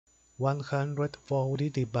140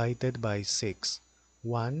 divided by 6.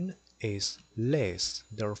 1 is less,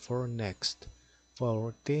 therefore next.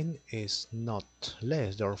 14 is not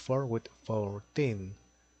less, therefore with 14.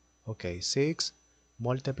 Okay, 6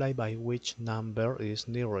 multiplied by which number is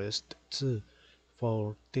nearest to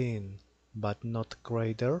 14 but not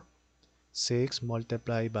greater? 6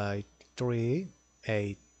 multiplied by 3,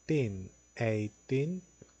 18. 18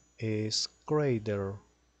 is greater.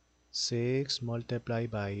 6 multiplied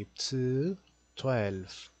by 2,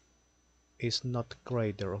 12 is not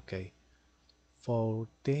greater. Okay.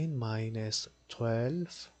 14 minus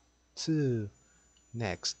 12, 2.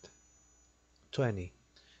 Next. 20.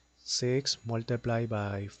 6 multiplied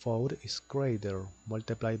by 4 is greater.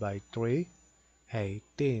 Multiplied by 3,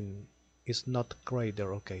 18 is not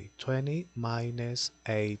greater. Okay. 20 minus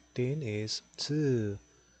 18 is 2.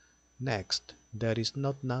 Next. There is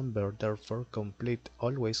not number, therefore complete,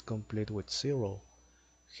 always complete with 0.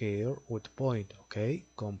 Here with point. Okay.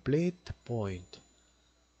 Complete point.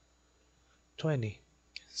 20.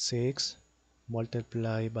 6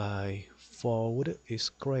 multiplied by 4 is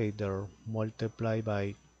greater. Multiplied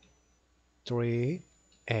by 3,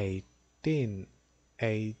 18.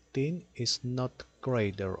 18 is not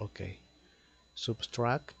greater. Okay.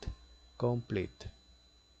 Subtract, complete.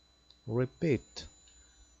 Repeat.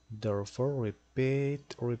 Therefore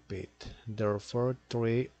repeat, repeat. Therefore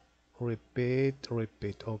 3, repeat,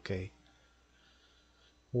 repeat. Okay.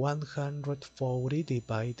 140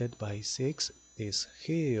 divided by 6 is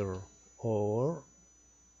here, or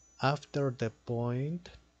after the point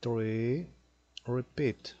 3,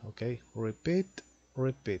 repeat. Okay, repeat,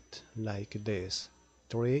 repeat, like this.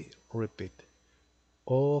 3, repeat.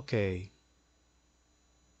 Okay.